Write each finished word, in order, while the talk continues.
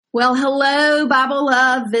Well, hello, Bible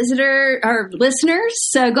Love visitor or listeners.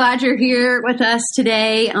 So glad you're here with us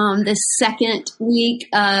today on this second week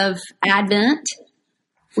of Advent.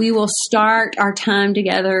 We will start our time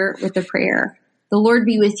together with a prayer. The Lord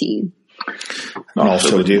be with you.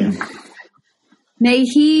 Also with you. May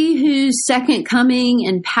he whose second coming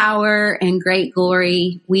in power and great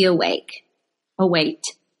glory we await.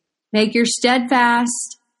 Make you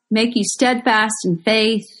steadfast in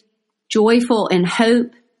faith, joyful in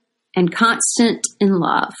hope, and constant in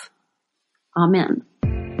love. Amen.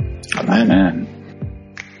 Amen.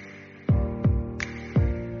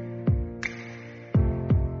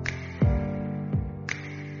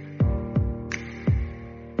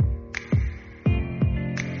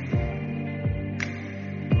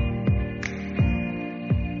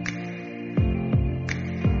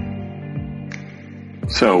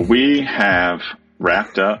 So we have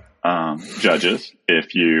wrapped up Judges.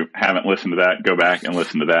 If you haven't listened to that, go back and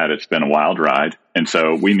listen to that. It's been a wild ride. And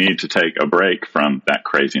so we need to take a break from that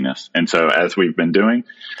craziness. And so as we've been doing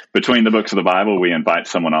between the books of the Bible, we invite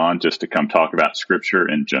someone on just to come talk about Scripture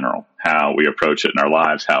in general, how we approach it in our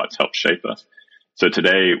lives, how it's helped shape us. So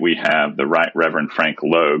today we have the Right Reverend Frank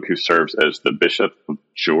Logue, who serves as the Bishop of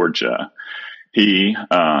Georgia. He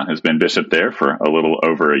has been bishop there for a little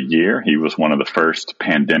over a year. He was one of the first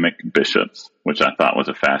pandemic bishops, which I thought was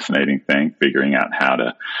a fascinating thing, figuring out how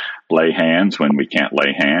to lay hands when we can't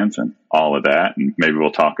lay hands and all of that. And maybe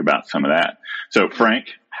we'll talk about some of that. So,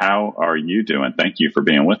 Frank, how are you doing? Thank you for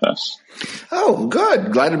being with us. Oh,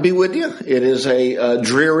 good. Glad to be with you. It is a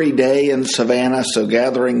dreary day in Savannah, so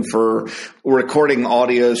gathering for recording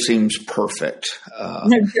audio seems perfect.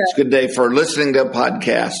 It's a good day for listening to a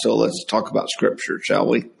podcast, so let's talk about Scripture, shall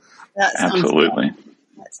we? Absolutely.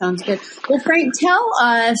 That sounds good. Well, Frank, tell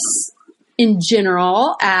us in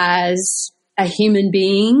general, as a human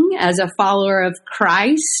being, as a follower of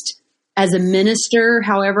Christ, as a minister,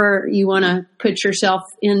 however you want to put yourself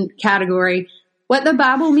in category, what the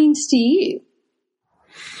Bible means to you.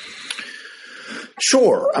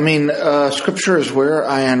 Sure. I mean, Scripture is where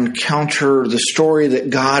I encounter the story that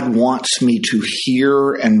God wants me to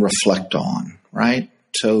hear and reflect on, right?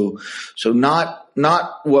 So not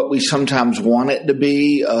what we sometimes want it to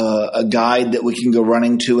be, a guide that we can go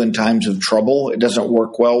running to in times of trouble. It doesn't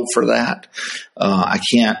work well for that. I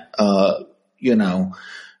can't,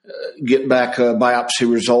 get back a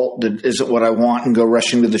biopsy result that isn't what I want and go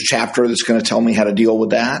rushing to the chapter that's going to tell me how to deal with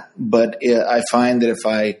that. But I find that if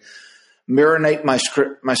I marinate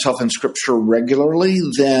myself in Scripture regularly,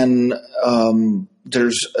 then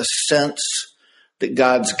there's a sense that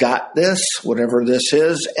God's got this, whatever this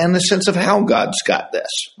is, and the sense of how God's got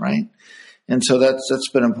this, right? And so that's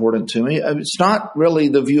been important to me. It's not really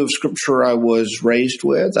the view of Scripture I was raised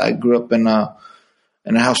with. I grew up in a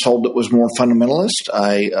household that was more fundamentalist.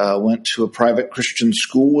 I went to a private Christian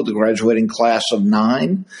school with a graduating class of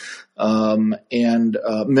 9 and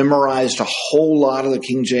memorized a whole lot of the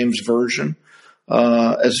King James Version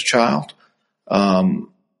as a child.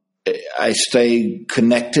 I stay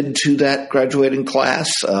connected to that graduating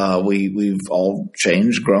class. We've all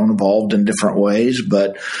changed, grown, evolved in different ways,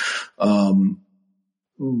 but I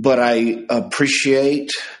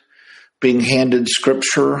appreciate being handed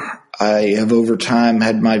Scripture. I have over time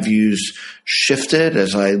had my views shifted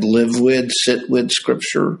as I sit with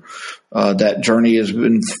Scripture. That journey has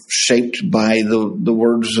been shaped by the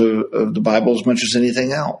words of the Bible as much as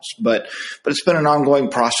anything else. But it's been an ongoing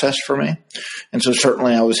process for me. And so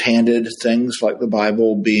certainly I was handed things like the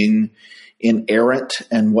Bible being inerrant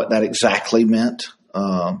and what that exactly meant,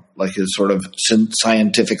 like it's sort of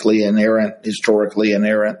scientifically inerrant, historically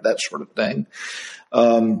inerrant, that sort of thing.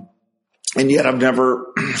 And yet I've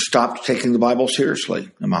never stopped taking the Bible seriously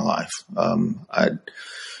in my life. And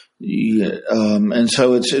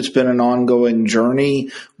so it's been an ongoing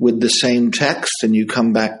journey with the same text, and you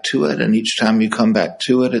come back to it. And each time you come back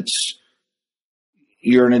to it,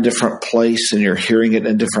 you're in a different place and you're hearing it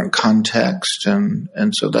in a different context. And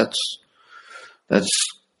so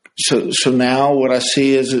so now what I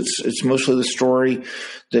see is it's mostly the story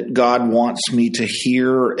that God wants me to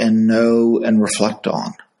hear and know and reflect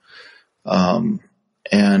on.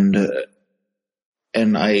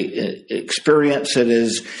 And I experience it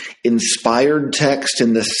as inspired text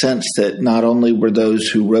in the sense that not only were those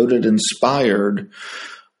who wrote it inspired,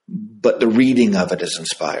 but the reading of it is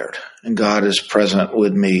inspired. And God is present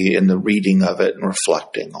with me in the reading of it and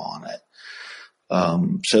reflecting on it.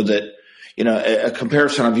 So that a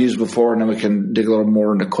comparison I've used before, and then we can dig a little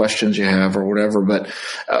more into questions you have or whatever, but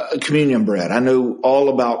communion bread. I know all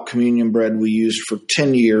about communion bread we used for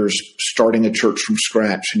 10 years, starting a church from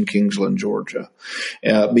scratch in Kingsland, Georgia,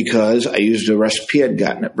 because I used a recipe I'd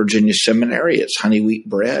gotten at Virginia Seminary. It's honey wheat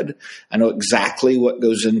bread. I know exactly what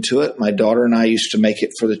goes into it. My daughter and I used to make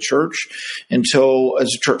it for the church until,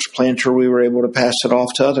 as a church planter, we were able to pass it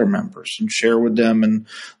off to other members and share with them, and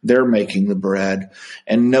they're making the bread.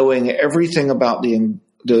 And knowing everything about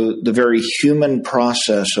the very human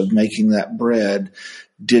process of making that bread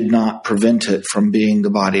did not prevent it from being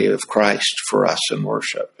the body of Christ for us in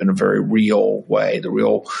worship in a very real way, the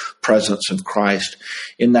real presence of Christ.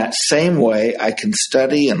 In that same way, I can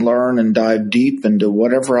study and learn and dive deep into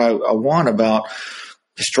whatever I want about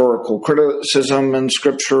historical criticism in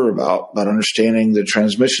Scripture, about understanding the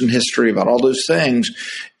transmission history, about all those things,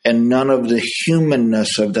 and none of the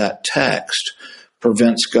humanness of that text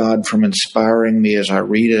prevents God from inspiring me as I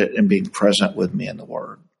read it and being present with me in the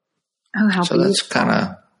Word. Oh, how so that's kind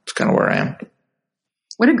of where I am.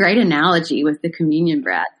 What a great analogy with the communion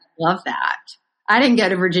bread. Love that. I didn't go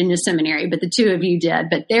to Virginia Seminary, but the two of you did.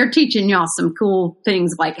 But they're teaching y'all some cool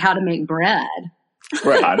things like how to make bread.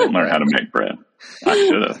 Right. I didn't learn how to make bread. I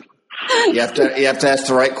should have. You have to ask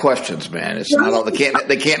the right questions, man. It's not all they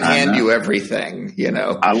can't hand you everything,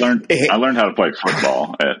 I learned how to play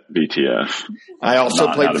football at BTS. I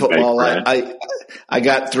also played football. I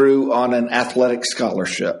got through on an athletic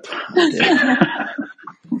scholarship.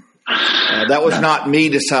 That was not me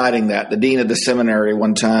deciding that. The dean of the seminary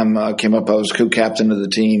one time came up. I was co-captain of the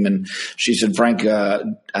team, and she said, "Frank, I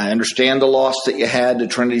understand the loss that you had to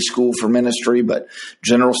Trinity School for Ministry, but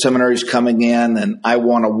General Seminary is coming in, and I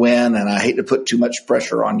want to win, and I hate to put too much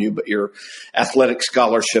pressure on you, but your athletic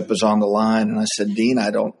scholarship is on the line." And I said, "Dean, I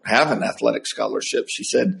don't have an athletic scholarship." She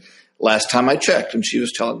said, "Last time I checked," and she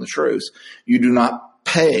was telling the truth, "you do not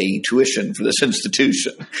pay tuition for this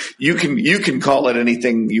institution. You can call it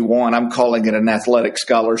anything you want. I'm calling it an athletic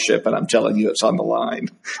scholarship, and I'm telling you it's on the line."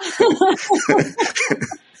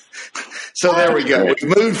 So there we go.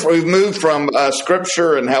 We've moved from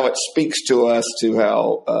Scripture and how it speaks to us to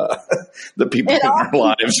how the people in our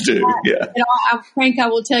lives do. Yeah, Frank, I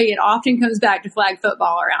will tell you, it often comes back to flag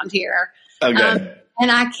football around here. Okay, and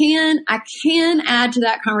I can add to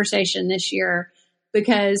that conversation this year,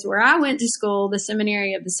 because where I went to school, the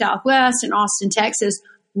Seminary of the Southwest in Austin, Texas,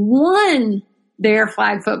 won their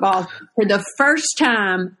flag football for the first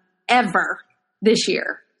time ever this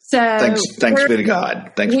year. So thanks be to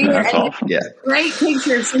God. Thanks be to God. Yeah. Great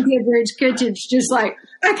picture of Cynthia Bridge Kittredge, just like,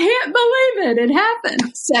 I can't believe it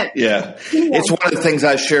happened. So yeah, it's one of the things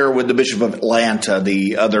I share with the Bishop of Atlanta,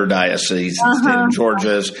 the other diocese in the state of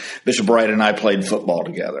Georgia. Is Bishop Wright and I played football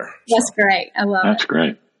together. That's great. I love it. That's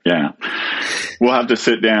great. Yeah. We'll have to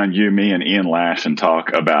sit down, you, me, and Ian Lash, and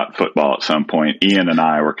talk about football at some point. Ian and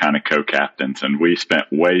I were kind of co-captains, and we spent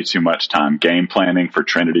way too much time game planning for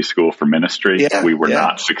Trinity School for Ministry. Yeah, we were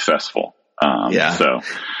not successful. So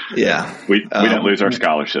we didn't lose our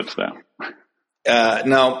scholarships, though.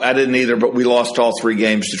 No, I didn't either, but we lost all 3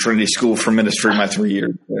 games to Trinity School for Ministry my 3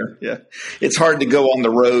 years there. Yeah. It's hard to go on the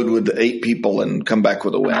road with 8 people and come back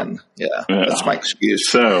with a win. Yeah. That's my excuse.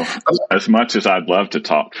 So as much as I'd love to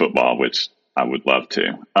talk football, which I would love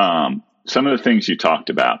to, some of the things you talked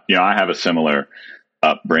about, I have a similar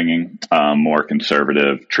upbringing, more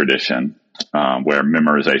conservative tradition, where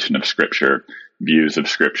memorization of Scripture, views of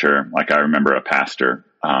Scripture, like I remember a pastor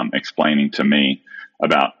explaining to me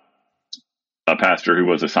about a pastor who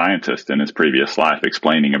was a scientist in his previous life,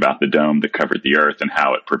 explaining about the dome that covered the earth and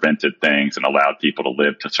how it prevented things and allowed people to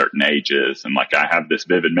live to certain ages. And I have this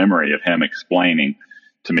vivid memory of him explaining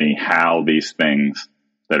to me how these things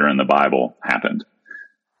that are in the Bible happened,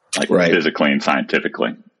 physically and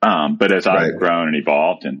scientifically. But as I've grown and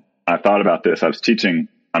evolved, and I thought about this, I'm teaching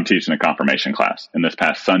a confirmation class, and this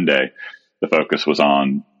past Sunday, the focus was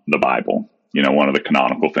on the Bible, one of the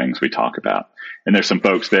canonical things we talk about. And there's some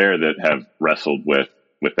folks there that have wrestled with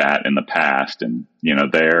that in the past, and,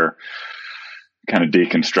 they're kind of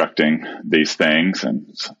deconstructing these things,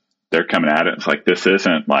 and they're coming at it. It's like, this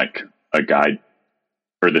isn't like a guide,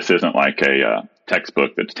 or this isn't like a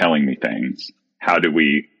textbook that's telling me things. How do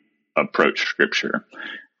we approach Scripture?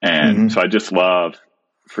 And so I just love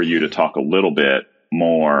for you to talk a little bit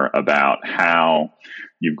more about how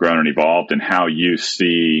you've grown and evolved, and how you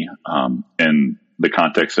see, in the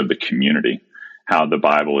context of the community, how the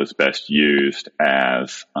Bible is best used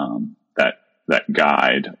as that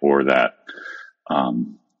guide, or that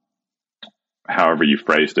however you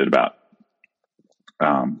phrased it, about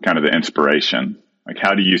kind of the inspiration Like,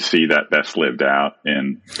 how do you see that that's lived out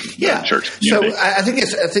in the church community? So I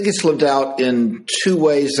think it's lived out in two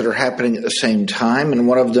ways that are happening at the same time. And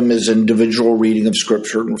one of them is individual reading of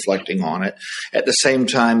Scripture and reflecting on it at the same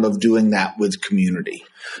time of doing that with community.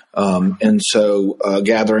 And so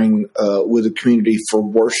gathering with a community for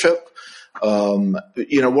worship. One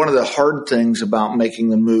of the hard things about making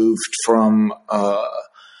the move from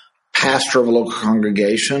pastor of a local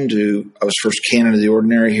congregation I was first canon of the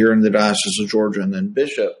ordinary here in the Diocese of Georgia and then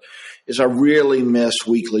bishop, is I really miss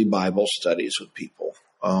weekly Bible studies with people.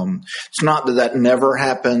 It's not that never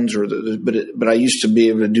happens, but I used to be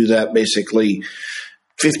able to do that basically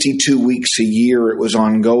 52 weeks a year. It was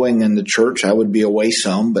ongoing in the church. I would be away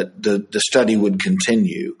some, but the study would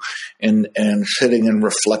continue, and sitting and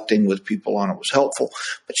reflecting with people on it was helpful.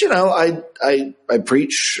 But I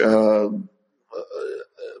preach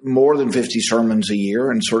more than 50 sermons a year,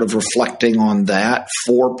 and sort of reflecting on that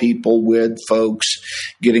for people, with folks,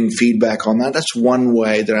 getting feedback on that. That's one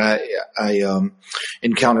way that I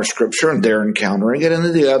encounter Scripture, and they're encountering it. And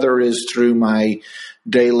then the other is through my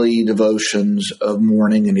daily devotions of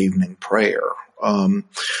morning and evening prayer.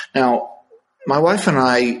 Now, my wife and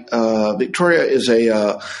I, Victoria is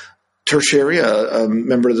a tertiary, a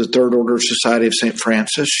member of the Third Order Society of St.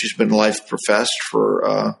 Francis. She's been life professed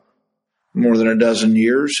for more than a dozen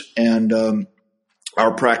years. And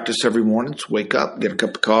our practice every morning is wake up, get a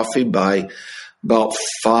cup of coffee. By about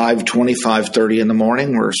 5:20, 5:30 in the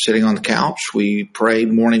morning, we're sitting on the couch. We pray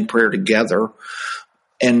morning prayer together.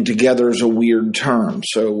 And together is a weird term.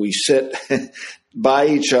 So we sit by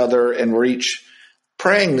each other and we're each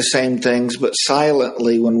praying the same things, but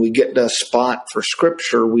silently. When we get to a spot for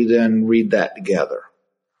Scripture, we then read that together.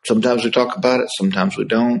 Sometimes we talk about it, sometimes we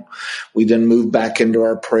don't. We then move back into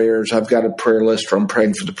our prayers. I've got a prayer list where I'm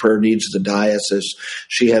praying for the prayer needs of the diocese.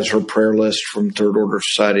 She has her prayer list from Third Order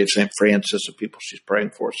Society of St. Francis of people she's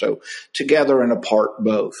praying for. So together and apart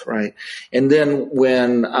both, right? And then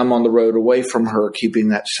when I'm on the road away from her, keeping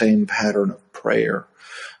that same pattern of prayer.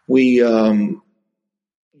 We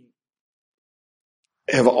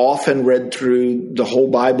have often read through the whole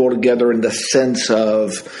Bible together in the sense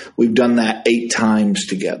of we've done that 8 times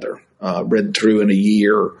together, read through in a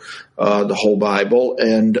year the whole Bible.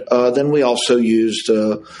 And then we also used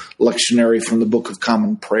a lectionary from the Book of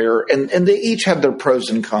Common Prayer. And they each have their pros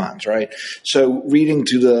and cons, right? So reading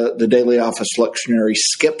through the Daily Office lectionary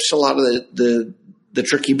skips a lot of the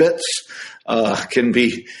tricky bits.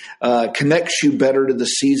 Connects you better to the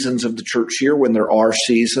seasons of the church year when there are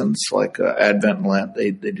seasons like Advent and Lent.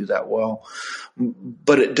 They do that well,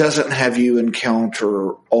 but it doesn't have you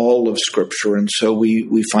encounter all of Scripture. And so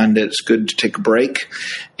we find that it's good to take a break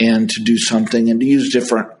and to do something and to use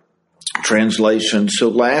different translations. So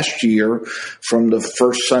last year, from the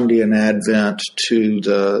first Sunday in Advent to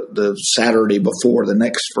the Saturday before the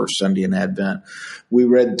next first Sunday in Advent, we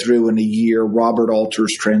read through in a year Robert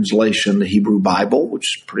Alter's translation, the Hebrew Bible, which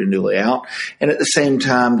is pretty newly out, and at the same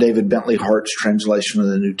time, David Bentley Hart's translation of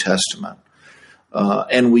the New Testament.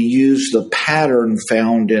 And we use the pattern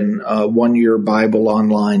found in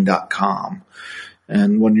oneyearbibleonline.com.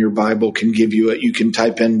 And One Year Bible can give you you can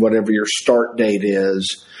type in whatever your start date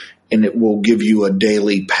is, and it will give you a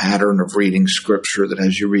daily pattern of reading Scripture that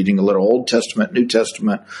has you reading a little Old Testament, New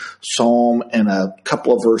Testament, Psalm, and a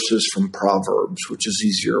couple of verses from Proverbs, which is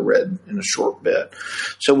easier read in a short bit.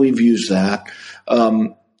 So we've used that.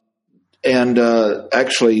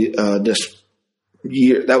 This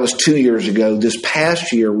year, that was 2 years ago. This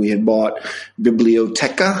past year, we had bought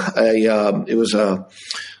Biblioteca. It was a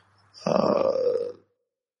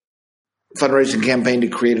fundraising campaign to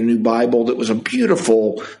create a new Bible that was a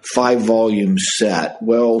beautiful 5-volume set,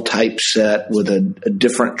 well-typed set with a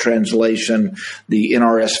different translation, the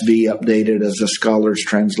NRSV updated as a scholar's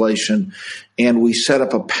translation. And we set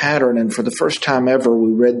up a pattern, and for the first time ever,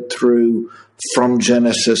 we read through from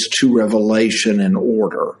Genesis to Revelation in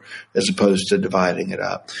order, as opposed to dividing it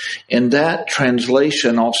up. And that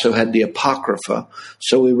translation also had the Apocrypha.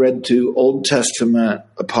 So we read through Old Testament,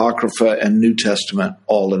 Apocrypha, and New Testament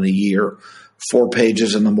all in a year, 4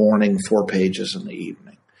 pages in the morning, 4 pages in the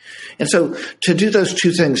evening. And so to do those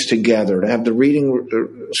two things together, to have the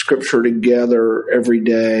reading Scripture together every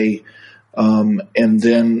day, and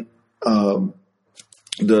then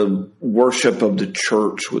the worship of the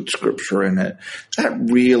church with Scripture in it, that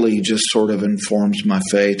really just sort of informs my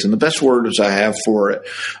faith. And the best words I have for it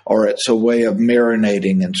are it's a way of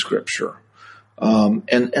marinating in Scripture.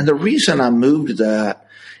 And the reason I moved that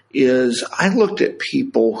is I looked at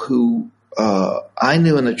people who I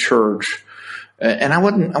knew in the church, and I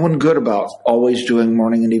wasn't good about always doing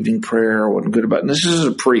morning and evening prayer. I wasn't good about, and this is as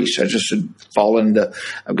a priest. I just had fallen into,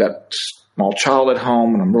 I've got small child at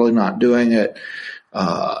home and I'm really not doing it.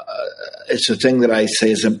 It's a thing that I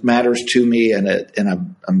say it matters to me, and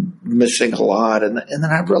I'm missing a lot. And then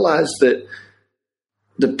I realized that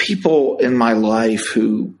the people in my life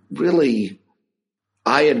who really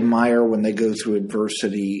I admire when they go through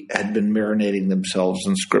adversity had been marinating themselves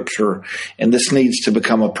in Scripture, and this needs to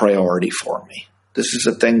become a priority for me. This is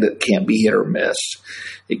a thing that can't be hit or miss.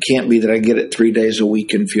 It can't be that I get it 3 days a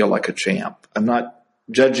week and feel like a champ. I'm not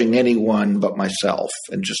judging anyone but myself,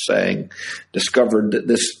 and just saying, discovered that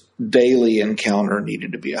this daily encounter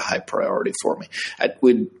needed to be a high priority for me.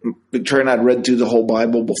 Victoria and I had read through the whole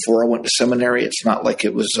Bible before I went to seminary. It's not like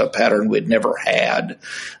it was a pattern we'd never had,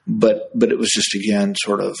 but it was just, again,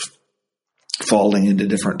 sort of falling into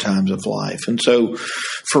different times of life. And so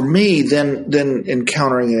for me, then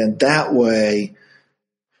encountering it in that way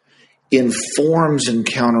informs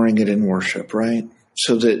encountering it in worship, right?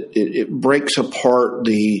 So that it breaks apart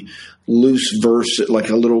the loose verse, like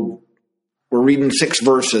we're reading 6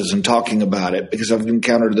 verses and talking about it, because I've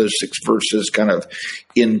encountered those 6 verses kind of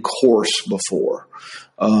in course before.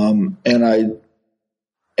 And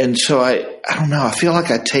so I don't know, I feel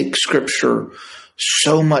like I take Scripture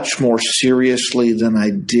so much more seriously than I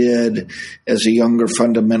did as a younger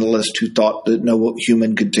fundamentalist who thought that no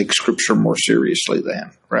human could take Scripture more seriously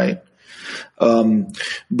than, right?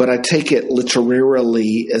 But I take it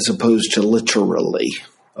literarily as opposed to literally,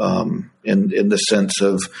 in the sense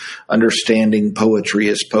of understanding poetry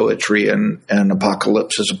as poetry and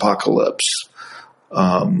apocalypse as apocalypse.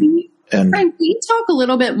 Frank, can you talk a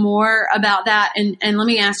little bit more about that? And let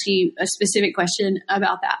me ask you a specific question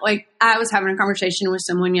about that. Like, I was having a conversation with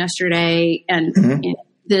someone yesterday, and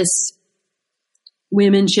this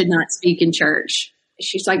women should not speak in church.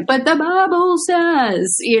 She's like, but the Bible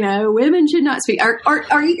says, women should not speak.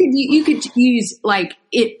 Or you could use like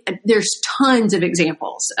it. There's tons of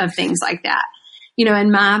examples of things like that.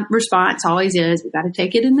 And my response always is, we've got to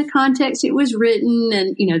take it in the context it was written,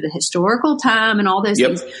 and the historical time and all those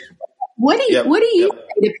things. What do you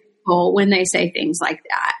say to people when they say things like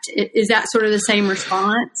that? Is that sort of the same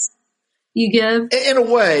response you give? In a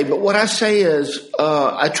way, but what I say is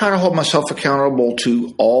I try to hold myself accountable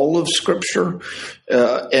to all of Scripture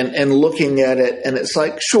and looking at it, and it's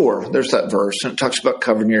like, sure, there's that verse, and it talks about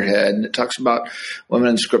covering your head, and it talks about women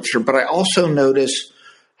in Scripture, but I also notice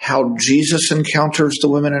how Jesus encounters the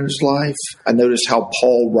women in his life. I notice how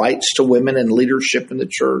Paul writes to women in leadership in the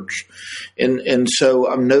church. And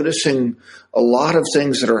so I'm noticing a lot of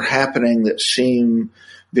things that are happening that seem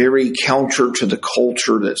very counter to the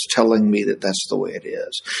culture that's telling me that that's the way it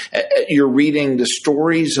is. You're reading the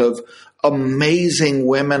stories of amazing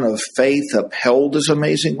women of faith, upheld as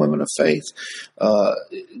amazing women of faith,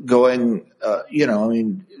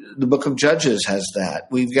 the book of Judges has that.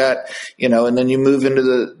 We've got, and then you move into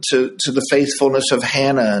the faithfulness of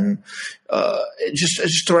Hannah, and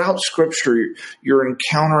just throughout Scripture, you're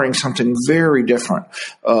encountering something very different.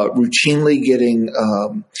 Routinely getting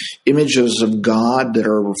images of God that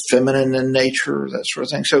are feminine in nature, that sort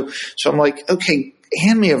of thing. So I'm like, okay,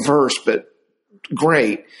 hand me a verse, but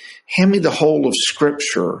great, hand me the whole of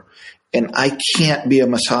Scripture, and I can't be a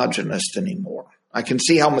misogynist anymore. I can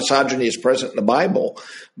see how misogyny is present in the Bible,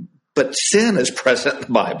 but sin is present in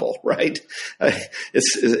the Bible, right?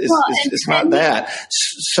 It's not that.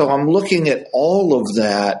 So I'm looking at all of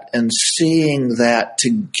that and seeing that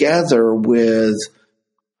together with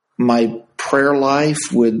my prayer life,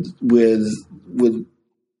 with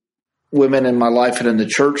women in my life and in the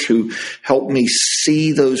church who help me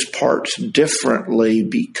see those parts differently,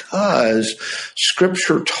 because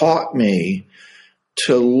Scripture taught me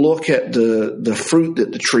to look at the fruit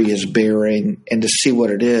that the tree is bearing and to see what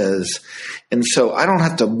it is. And so I don't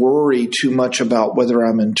have to worry too much about whether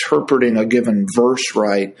I'm interpreting a given verse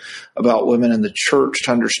right about women in the church,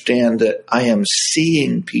 to understand that I am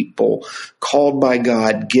seeing people called by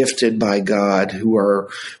God, gifted by God, who are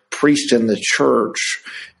priests in the church,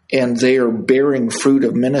 and they are bearing fruit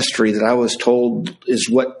of ministry that I was told is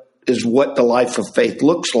what the life of faith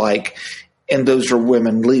looks like. And those are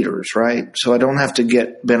women leaders, right? So I don't have to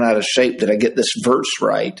get bent out of shape that I get this verse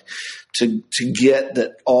right to get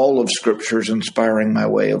that all of Scripture is inspiring my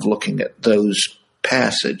way of looking at those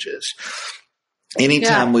passages.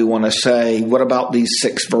 Anytime we want to say, what about these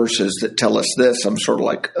 6 verses that tell us this? I'm sort of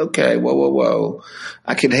like, okay, whoa.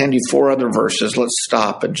 I could hand you 4 other verses. Let's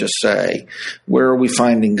stop and just say, where are we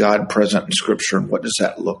finding God present in Scripture, and what does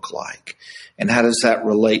that look like? And how does that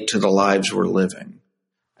relate to the lives we're living?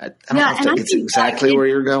 I don't know if it's exactly where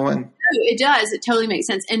you're going. it does. It totally makes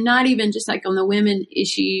sense. And not even just like on the women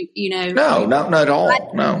issue, No, not at all.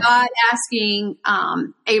 No. God asking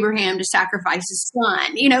Abraham to sacrifice his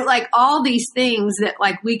son, like all these things that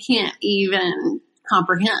like we can't even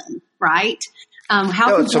comprehend, right?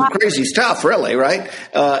 It's some crazy stuff, really, right?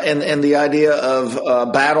 And the idea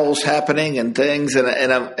of battles happening and things,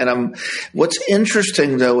 and what's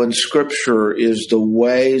interesting though in Scripture is the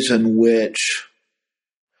ways in which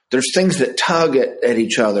there's things that tug at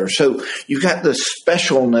each other. So you've got the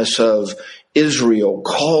specialness of Israel,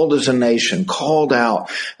 called as a nation, called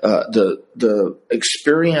out, the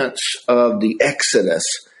experience of the Exodus,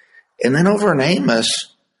 and then over in Amos.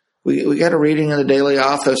 We got a reading in the daily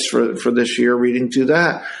office for this year, reading through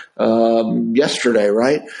that yesterday,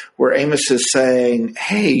 right? Where Amos is saying,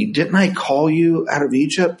 hey, didn't I call you out of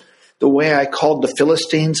Egypt the way I called the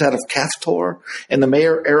Philistines out of Caphtor and the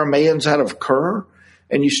Arameans out of Ker?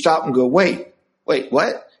 And you stop and go, wait,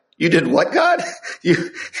 what? You did what, God?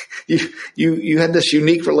 You had this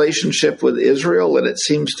unique relationship with Israel, and it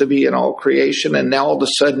seems to be in all creation, and now all of a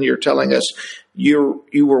sudden you're telling us you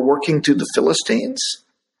were working through the Philistines?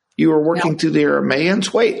 You were working through the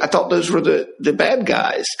Arameans? Wait, I thought those were the bad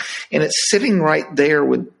guys. And it's sitting right there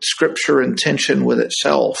with Scripture in tension with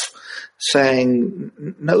itself,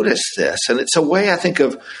 saying, notice this. And it's a way, I think,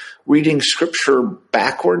 of reading Scripture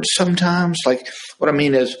backwards sometimes. Like, what I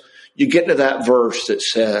mean is, you get to that verse that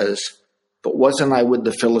says, but wasn't I with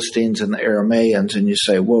the Philistines and the Arameans? And you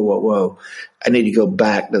say, whoa. I need to go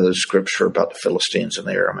back to the Scripture about the Philistines and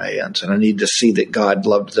the Arameans. And I need to see that God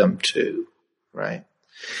loved them too, right?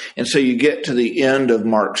 And so you get to the end of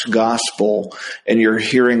Mark's gospel and you're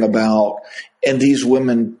hearing about, and these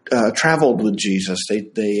women traveled with Jesus. They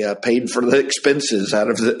paid for the expenses out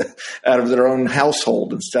of their own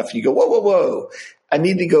household and stuff. You go, whoa. I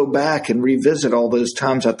need to go back and revisit all those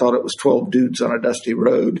times I thought it was 12 dudes on a dusty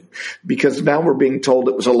road, because now we're being told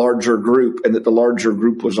it was a larger group and that the larger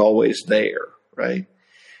group was always there, right?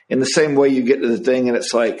 In the same way you get to the thing and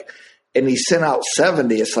it's like, and he sent out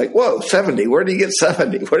 70. It's like, whoa, 70. Where did he get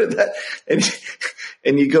 70? Where did that?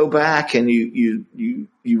 And you go back and you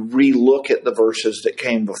relook at the verses that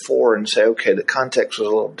came before and say, okay, the context was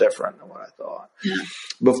a little different than what I thought. Yeah.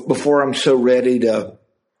 Before I'm so ready to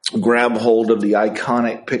grab hold of the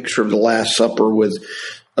iconic picture of the Last Supper with,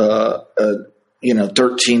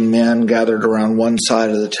 13 men gathered around one side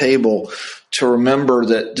of the table, to remember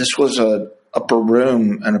that this was a upper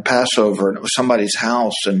room and a Passover, and it was somebody's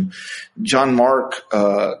house. And John Mark,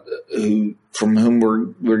 from whom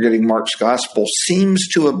we're getting Mark's gospel, seems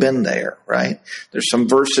to have been there, right? There's some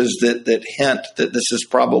verses that hint that this is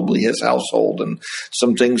probably his household and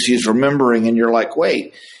some things he's remembering. And you're like,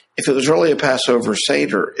 wait, if it was really a Passover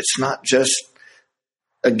Seder, it's not just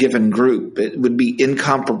a given group. It would be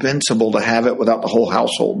incomprehensible to have it without the whole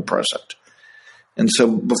household present. And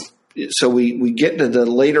so we get to the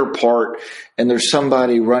later part, and there's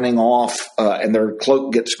somebody running off, and their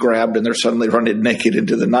cloak gets grabbed, and they're suddenly running naked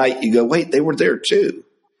into the night. You go, wait, they were there too.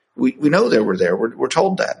 We know they were there. We're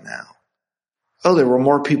told that now. Oh, there were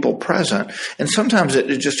more people present. And sometimes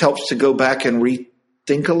it just helps to go back and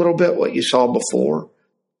rethink a little bit what you saw before,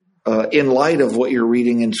 in light of what you're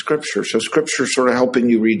reading in Scripture. So Scripture's sort of helping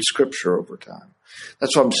you read Scripture over time.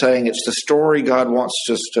 That's what I'm saying. It's the story God wants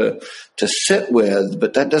us to sit with,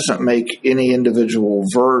 but that doesn't make any individual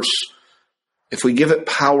verse. If we give it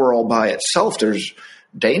power all by itself, there's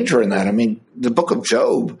danger in that. I mean, the book of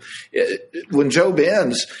Job, when Job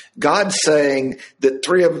ends, God's saying that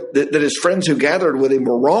that his friends who gathered with him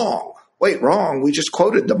were wrong. Wait, wrong? We just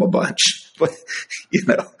quoted them a bunch.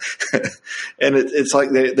 And it's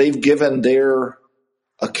like they've given their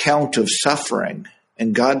account of suffering.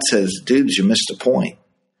 And God says, dudes, you missed the point.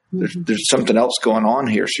 There's something else going on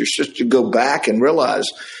here. So you're supposed to go back and realize,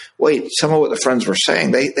 wait, some of what the friends were saying,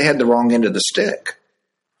 they had the wrong end of the stick,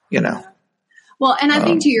 Well, and I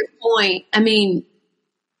think to your point, I mean,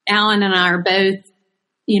 Alan and I are both,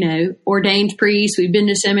 ordained priests. We've been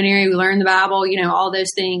to seminary. We learned the Bible, all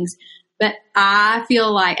those things. But I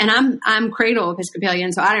feel like, and I'm cradle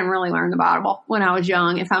Episcopalian, so I didn't really learn the Bible when I was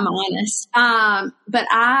young, if I'm honest. But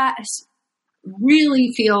I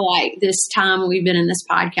really feel like this time we've been in this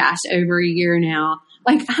podcast over a year now,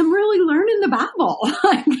 like I'm really learning the Bible.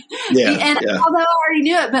 Although I already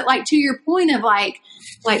knew it, but like to your point of like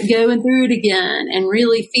going through it again and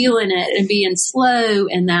really feeling it and being slow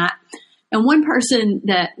and that. And one person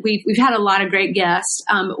that we've had a lot of great guests,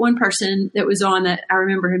 but one person that was on that I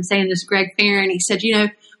remember him saying this, Greg Farron, he said,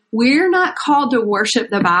 we're not called to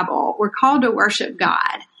worship the Bible. We're called to worship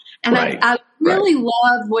God. And right. I really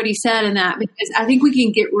love what he said in that, because I think we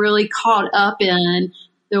can get really caught up in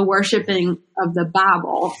the worshiping of the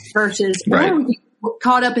Bible versus right. or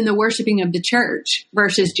caught up in the worshiping of the church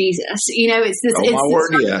versus Jesus. It's this. Oh, my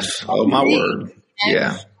word, yes. Oh, my word.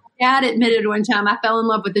 Yeah. Dad admitted one time I fell in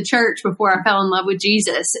love with the church before I fell in love with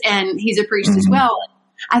Jesus, and he's a priest as well.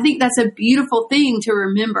 I think that's a beautiful thing to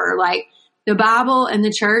remember. Like the Bible and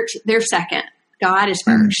the church, they're second. God is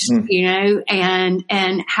first,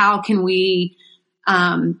 and how can we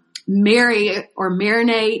marry or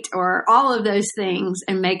marinate or all of those things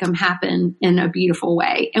and make them happen in a beautiful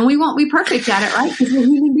way. And we won't be perfect at it, right? Because we're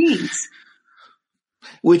human beings.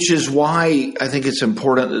 Which is why I think it's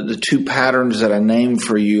important that the two patterns that I named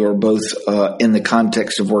for you are both in the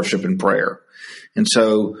context of worship and prayer. And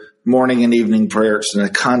so morning and evening prayer, it's in the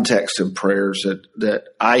context of prayers that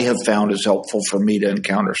I have found is helpful for me to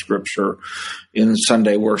encounter Scripture. In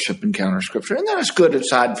Sunday worship, encounter Scripture. And then it's good,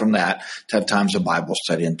 aside from that, to have times of Bible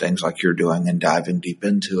study and things like you're doing and diving deep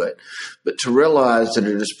into it. But to realize that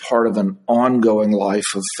it is part of an ongoing life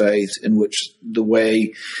of faith in which the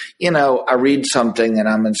way, I read something and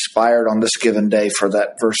I'm inspired on this given day for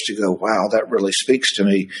that verse to go, wow, that really speaks to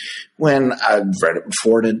me. When I've read it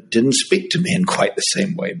before, and it didn't speak to me in quite the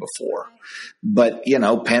same way before. But,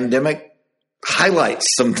 pandemic highlights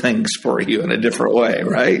some things for you in a different way,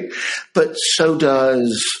 right? But so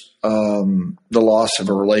does the loss of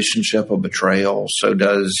a relationship, a betrayal. So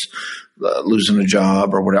does losing a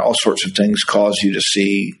job or whatever. All sorts of things cause you to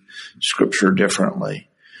see Scripture differently.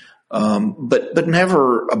 But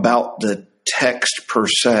never about the text per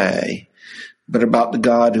se, but about the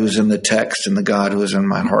God who is in the text and the God who is in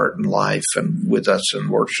my heart and life and with us in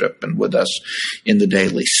worship and with us in the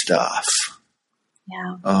daily stuff.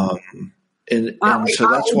 Yeah. And so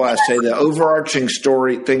that's why I say the overarching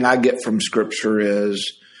story thing I get from Scripture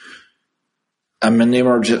is I'm in the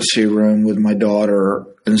emergency room with my daughter,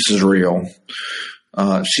 and this is real.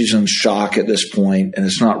 She's in shock at this point, and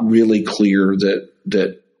it's not really clear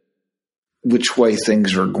that which way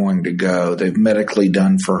things are going to go. They've medically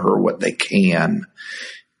done for her what they can.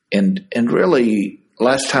 And really,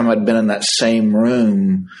 last time I'd been in that same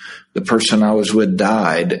room, the person I was with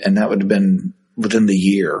died, and that would have been within the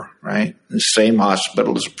year, right? The same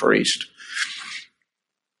hospital as a priest.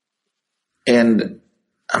 And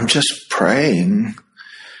I'm just praying,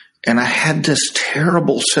 and I had this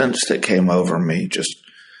terrible sense that came over me. Just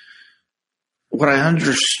what I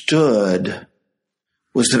understood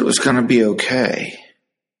was that it was going to be okay.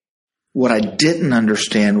 What I didn't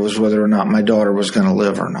understand was whether or not my daughter was going to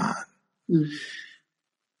live or not.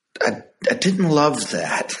 I didn't love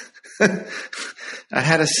that. I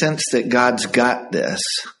had a sense that God's got this.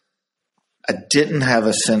 I didn't have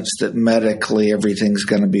a sense that medically everything's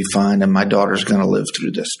going to be fine and my daughter's going to live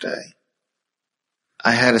through this day.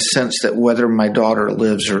 I had a sense that whether my daughter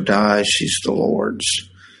lives or dies, she's the Lord's,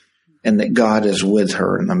 and that God is with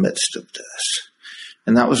her in the midst of this.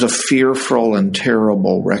 And that was a fearful and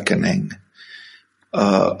terrible reckoning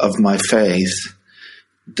of my faith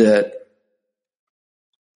that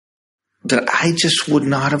I just would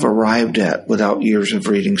not have arrived at without years of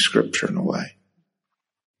reading Scripture in a way.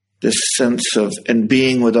 This sense of, and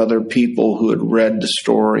being with other people who had read the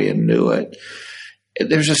story and knew it.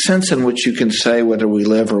 There's a sense in which you can say whether we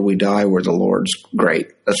live or we die, we're the Lord's.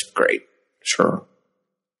 Great. That's great. Sure.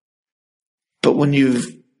 But when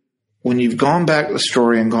you've gone back to the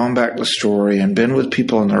story and been with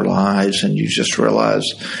people in their lives and you just realize,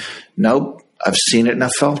 nope, I've seen it and I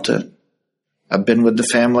felt it. I've been with the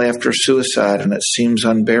family after suicide and it seems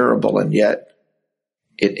unbearable, and yet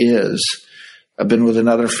it is. I've been with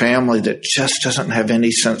another family that just doesn't have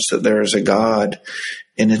any sense that there is a God,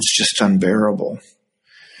 and it's just unbearable.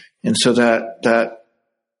 And so that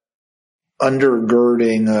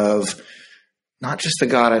undergirding of not just the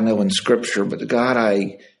God I know in Scripture, but the God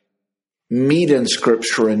I meet in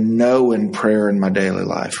Scripture and know in prayer in my daily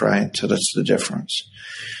life, right? So that's the difference.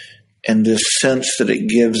 And this sense that it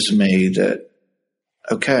gives me that,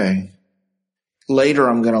 okay, later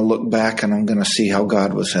I'm going to look back and I'm going to see how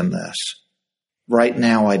God was in this. Right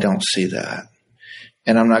now, I don't see that.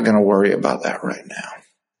 And I'm not going to worry about that right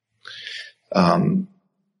now.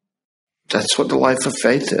 That's what the life of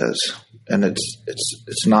faith is. And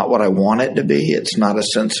it's not what I want it to be. It's not a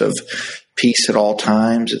sense of peace at all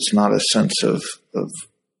times. It's not a sense of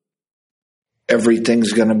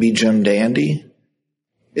everything's going to be Jim Dandy.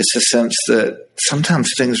 It's a sense that sometimes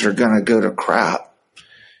things are going to go to crap.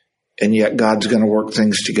 And yet God's going to work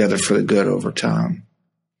things together for the good over time.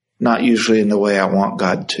 Not usually in the way I want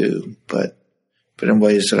God to, but in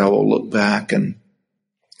ways that I will look back and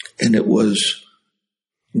it was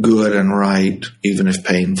good and right, even if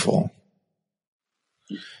painful.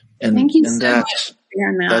 And thank you so much for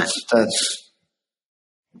sharing that.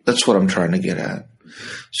 That's what I'm trying to get at.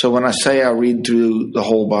 So when I say I read through the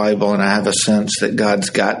whole Bible and I have a sense that God's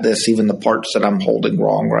got this, even the parts that I'm holding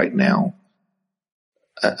wrong right now,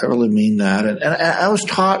 I really mean that. And I was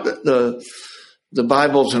taught that the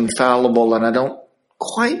Bible's infallible, and I don't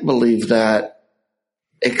quite believe that,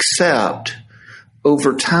 except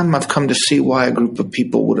over time I've come to see why a group of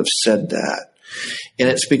people would have said that. And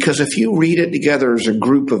it's because if you read it together as a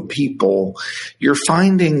group of people, you're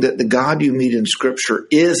finding that the God you meet in Scripture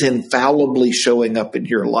is infallibly showing up in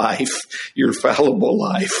your life, your fallible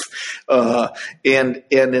life, and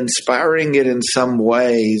inspiring it in some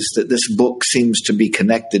ways that this book seems to be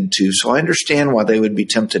connected to. So I understand why they would be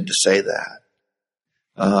tempted to say that.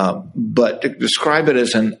 But to describe it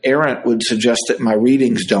as an errant would suggest that my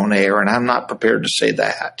readings don't err, and I'm not prepared to say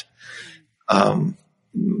that.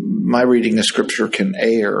 My reading of Scripture can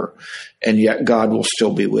err, and yet God will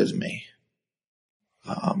still be with me.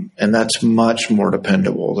 And that's much more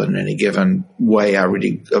dependable than any given way I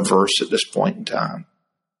read a verse at this point in time.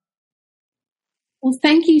 Well,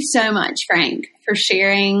 thank you so much, Frank, for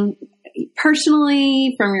sharing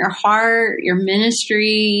personally from your heart, your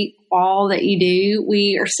ministry, all that you do.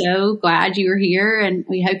 We are so glad you are here, and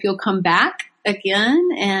we hope you'll come back again.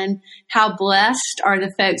 And how blessed are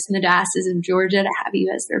the folks in the Diocese of Georgia to have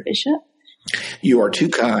you as their bishop. You are too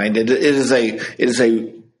kind. It is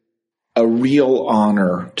a real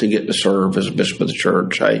honor to get to serve as a bishop of the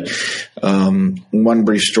church. One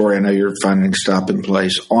brief story, I know you're finding stopping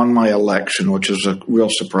place. On my election, which was a real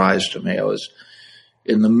surprise to me, I was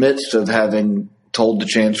in the midst of having told the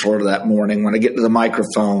chancellor that morning, when I get to the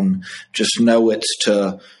microphone, just know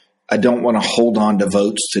I don't want to hold on to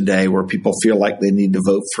votes today where people feel like they need to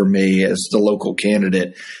vote for me as the local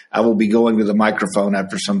candidate. I will be going to the microphone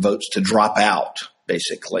after some votes to drop out,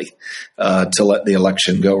 basically, to let the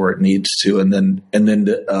election go where it needs to.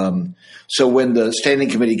 So when the standing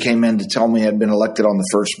committee came in to tell me I'd been elected on the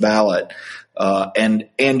first ballot, and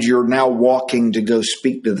you're now walking to go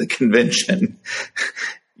speak to the convention,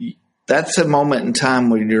 that's a moment in time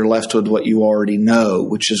when you're left with what you already know,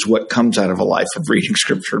 which is what comes out of a life of reading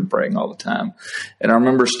Scripture and praying all the time. And I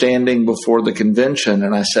remember standing before the convention,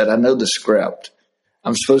 and I said, I know the script.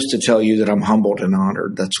 I'm supposed to tell you that I'm humbled and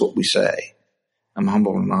honored. That's what we say. I'm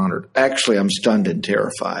humbled and honored. Actually, I'm stunned and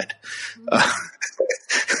terrified.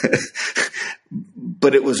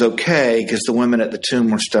 But it was okay because the women at the tomb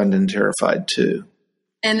were stunned and terrified too.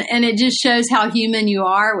 And it just shows how human you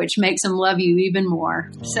are, which makes them love you even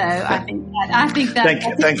more. So I think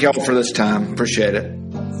that. Thank you all for this time. Appreciate it.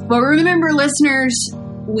 Well, remember, listeners,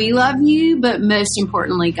 we love you, but most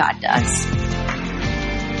importantly, God does.